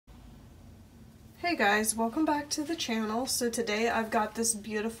Hey guys, welcome back to the channel. So today I've got this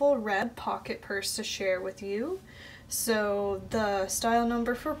beautiful red pocket purse to share with you. So the style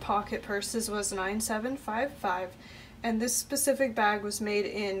number for pocket purses was 9755, and this specific bag was made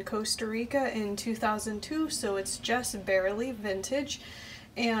in Costa Rica in 2002, so it's just barely vintage.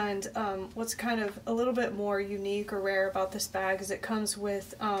 And what's kind of a little bit more unique or rare about this bag is it comes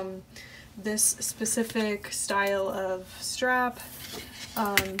with this specific style of strap.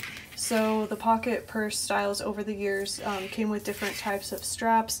 So the pocket purse styles over the years came with different types of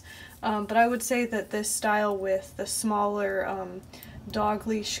straps, but I would say that this style with the smaller dog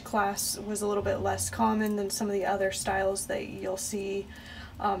leash clasp was a little bit less common than some of the other styles that you'll see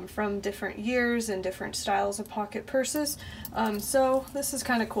from different years and different styles of pocket purses. So this is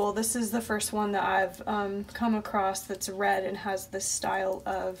kind of cool. This is the first one that I've come across that's red and has this style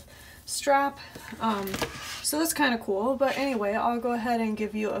of strap. So that's kind of cool. But anyway, I'll go ahead and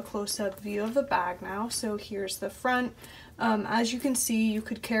give you a close-up view of the bag now. So here's the front. As you can see, you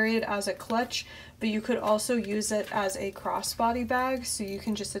could carry it as a clutch, but you could also use it as a crossbody bag. So you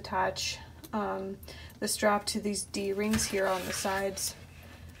can just attach the strap to these D-rings here on the sides.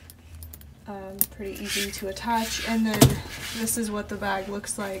 Pretty easy to attach. And then this is what the bag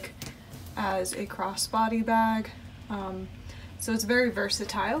looks like as a crossbody bag. So it's very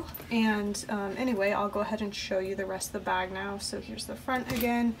versatile, and anyway, I'll go ahead and show you the rest of the bag now. So here's the front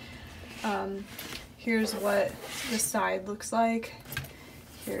again. Here's what the side looks like.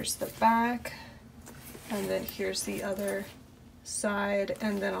 Here's the back, and then here's the other side,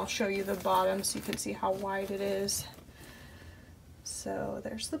 and then I'll show you the bottom so you can see how wide it is. So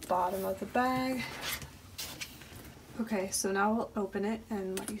there's the bottom of the bag. Okay, so now we'll open it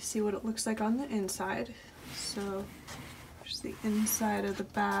and let you see what it looks like on the inside. So there's the inside of the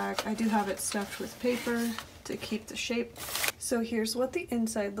bag. I do have it stuffed with paper to keep the shape. So here's what the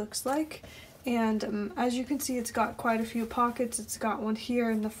inside looks like. And as you can see, it's got quite a few pockets. It's got one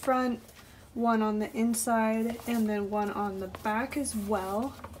here in the front, one on the inside, and then one on the back as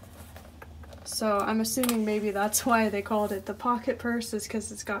well. So I'm assuming maybe that's why they called it the pocket purse, is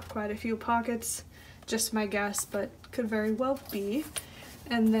because it's got quite a few pockets. Just my guess, but could very well be.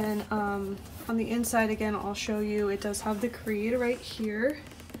 And then on the inside again, I'll show you, it does have the creed right here.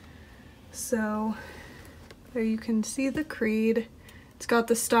 So there you can see the creed. It's got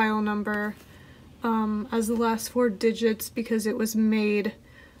the style number as the last 4 digits because it was made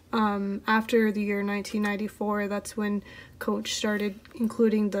after the year 1994. That's when Coach started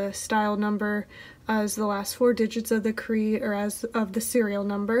including the style number as the last 4 digits of the creed, or as of the serial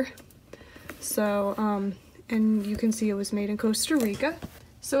number. So and you can see it was made in Costa Rica.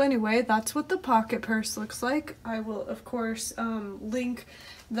 So anyway, that's what the pocket purse looks like. I will, of course, link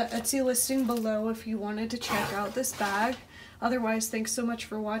the Etsy listing below if you wanted to check out this bag. Otherwise, thanks so much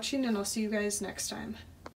for watching, and I'll see you guys next time.